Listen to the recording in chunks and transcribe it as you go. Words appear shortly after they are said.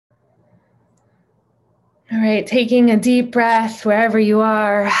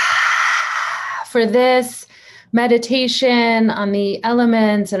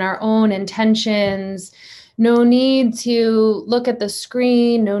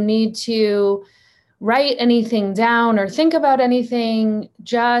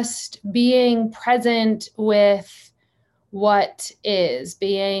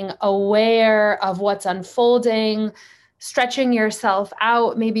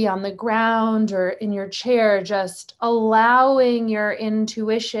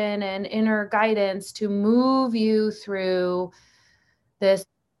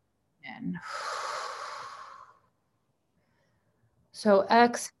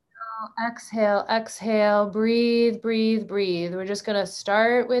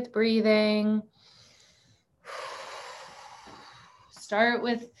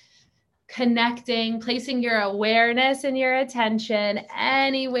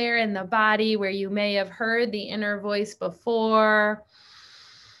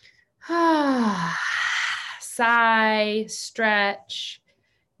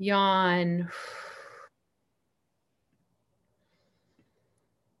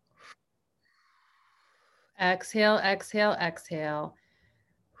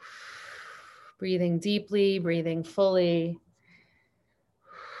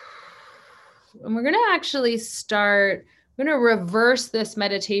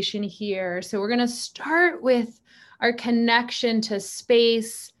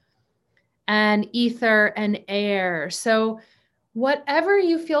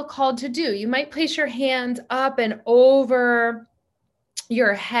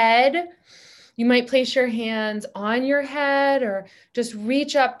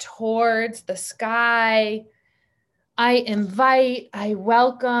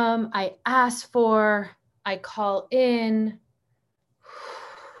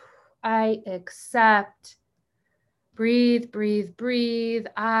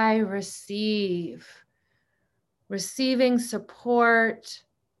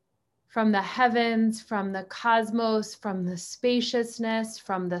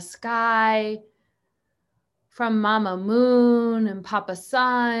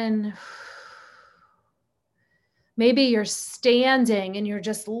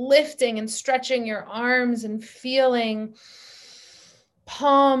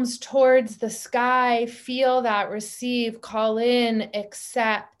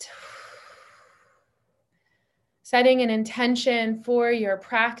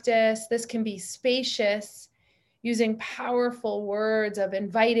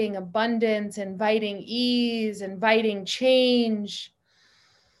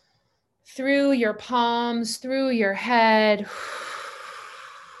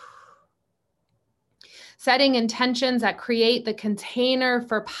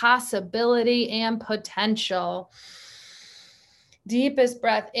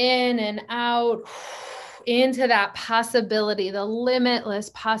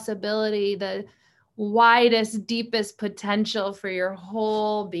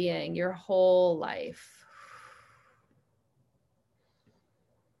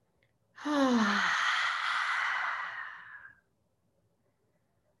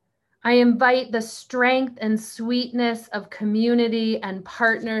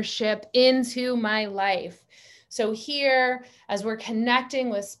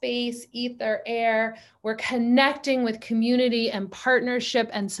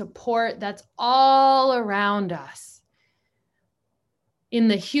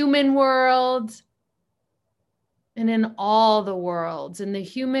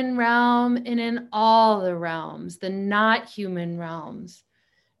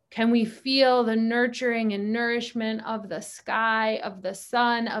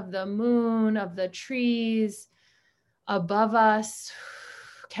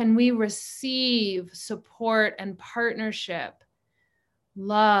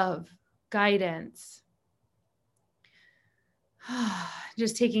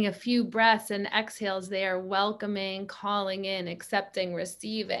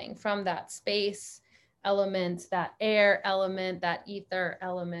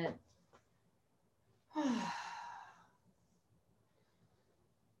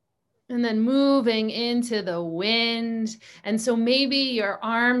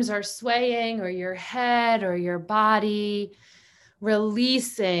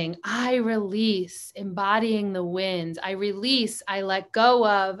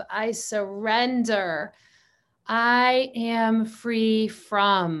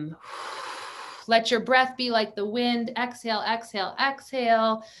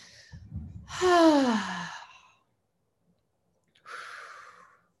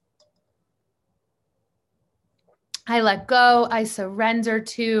I let go, I surrender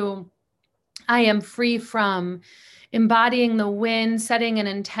to, I am free from. Embodying the wind, setting an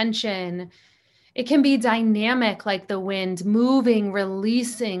intention. It can be dynamic like the wind, moving,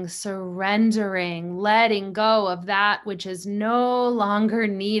 releasing, surrendering, letting go of that which is no longer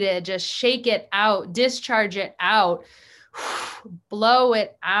needed. Just shake it out, discharge it out, blow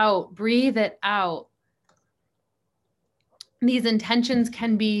it out, breathe it out. These intentions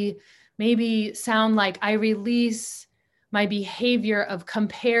can be maybe sound like, I release my behavior of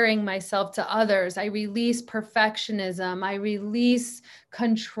comparing myself to others. I release perfectionism. I release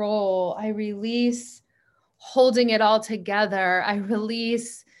control. I release holding it all together. I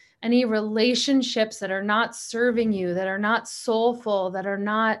release any relationships that are not serving you, that are not soulful, that are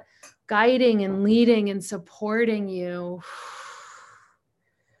not guiding and leading and supporting you.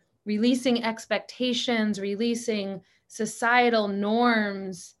 Releasing expectations, releasing societal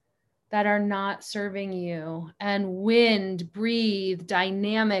norms that are not serving you, and wind, breathe,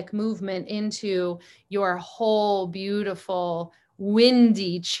 dynamic movement into your whole beautiful,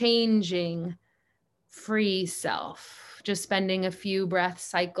 windy, changing, free self. Just spending a few breath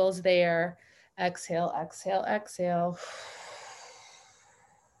cycles there. Exhale, exhale, exhale.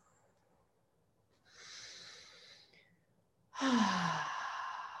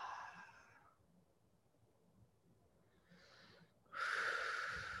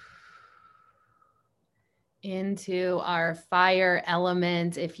 Into our fire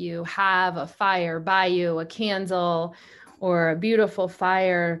element. If you have a fire by you, a candle or a beautiful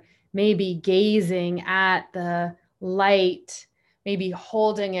fire, maybe gazing at the light, maybe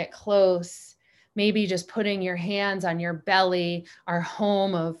holding it close, maybe just putting your hands on your belly, our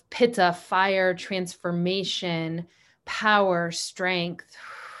home of pitta, fire, transformation, power, strength.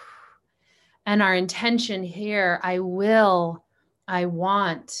 And our intention here, I will, I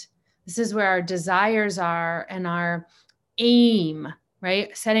want. This is where our desires are and our aim,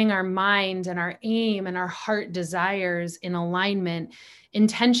 right? Setting our mind and our aim and our heart desires in alignment.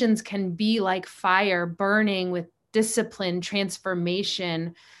 Intentions can be like fire burning with discipline,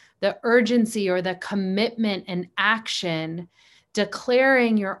 transformation, the urgency or the commitment and action,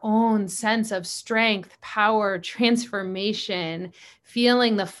 declaring your own sense of strength, power, transformation,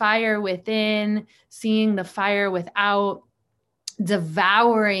 feeling the fire within, seeing the fire without,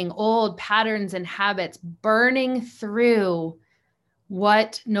 devouring old patterns and habits, burning through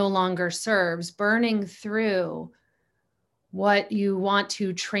what no longer serves, burning through what you want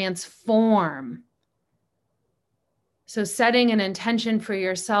to transform. So setting an intention for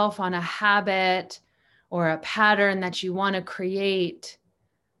yourself on a habit or a pattern that you want to create,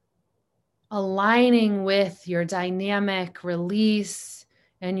 aligning with your dynamic release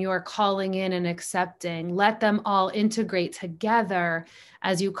and your calling in and accepting. Let them all integrate together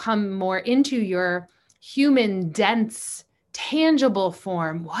as you come more into your human, dense, tangible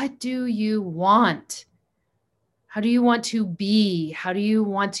form. What do you want? How do you want to be? How do you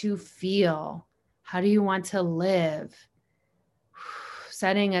want to feel? How do you want to live?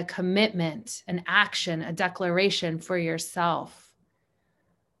 Setting a commitment, an action, a declaration for yourself,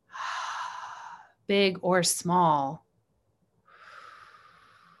 big or small.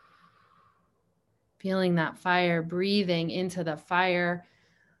 Feeling that fire, breathing into the fire,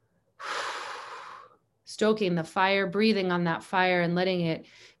 stoking the fire, breathing on that fire and letting it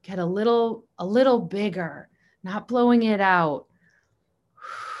get a little bigger, not blowing it out.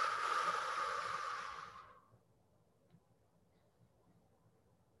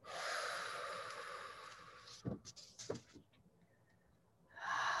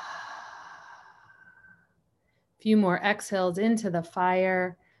 Few more exhales into the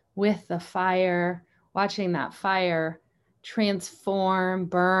fire, with the fire, watching that fire transform,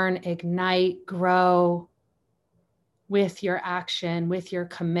 burn, ignite, grow with your action, with your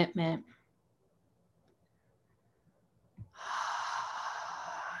commitment.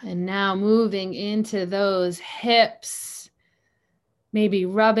 And now moving into those hips, maybe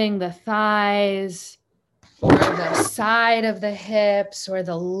rubbing the thighs or the side of the hips or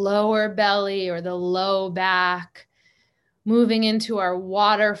the lower belly or the low back. Moving into our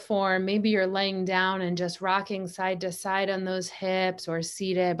water form. Maybe you're laying down and just rocking side to side on those hips or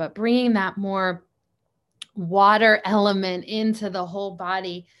seated, but bringing that more water element into the whole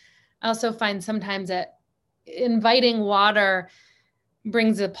body. I also find sometimes that inviting water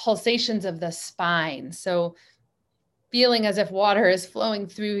brings the pulsations of the spine. So feeling as if water is flowing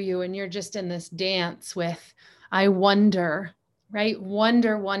through you and you're just in this dance with, I wonder, right?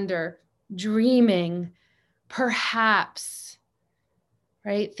 Wonder, dreaming, perhaps,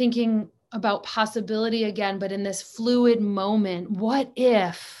 right? Thinking about possibility again, but in this fluid moment, what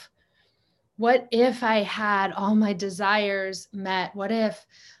if, What if I had all my desires met? What if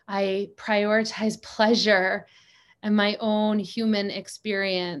I prioritize pleasure and my own human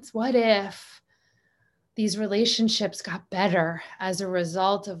experience? What if these relationships got better as a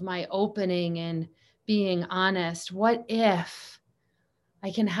result of my opening and being honest? What if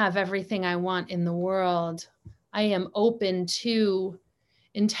I can have everything I want in the world? I am open to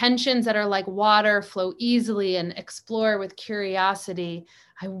intentions that are like water, flow easily and explore with curiosity.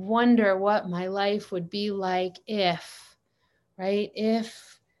 I wonder what my life would be like if, right?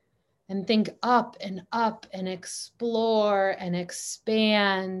 If, and think up and explore and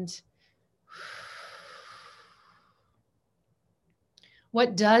expand.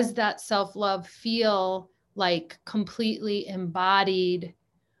 What does that self-love feel like completely embodied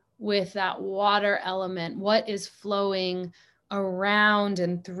with that water element? What is flowing around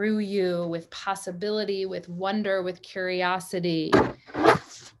and through you with possibility, with wonder, with curiosity?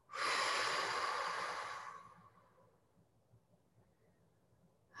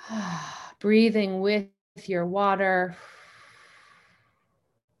 Breathing with your water.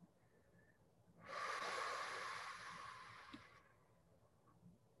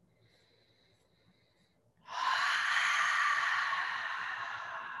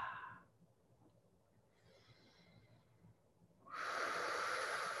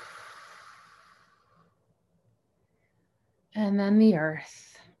 And then the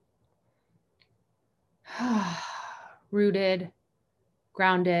earth. Rooted,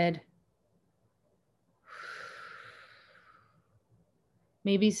 grounded.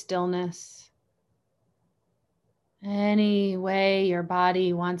 Maybe stillness. Any way your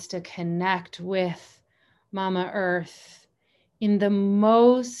body wants to connect with Mama Earth in the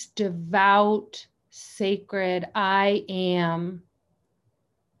most devout, sacred I am.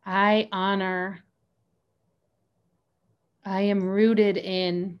 I honor. I am rooted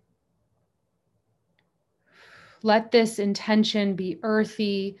in. Let this intention be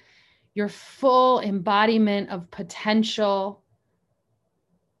earthy, your full embodiment of potential,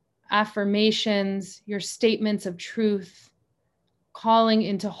 affirmations, your statements of truth, calling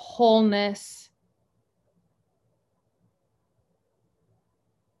into wholeness.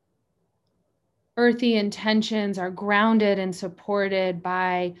 Earthy intentions are grounded and supported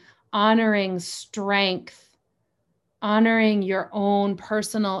by honoring strength, honoring your own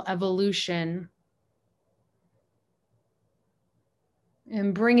personal evolution,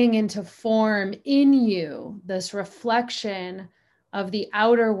 and bringing into form in you this reflection of the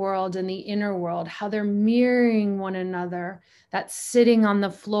outer world and the inner world, how they're mirroring one another, that sitting on the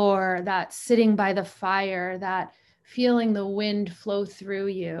floor, that sitting by the fire, that feeling the wind flow through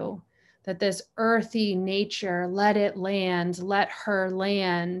you, that this earthy nature, let it land, let her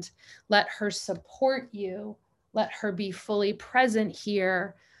support you, let her be fully present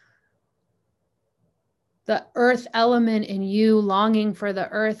here. The earth element in you longing for the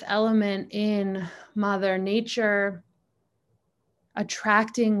earth element in Mother Nature,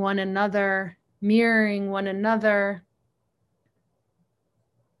 attracting one another, mirroring one another.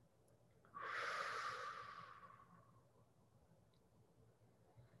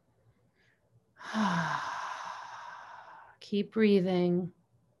 Keep breathing,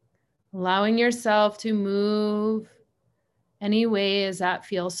 allowing yourself to move any ways that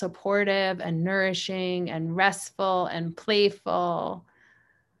feel supportive and nourishing and restful and playful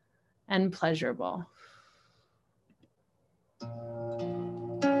and pleasurable.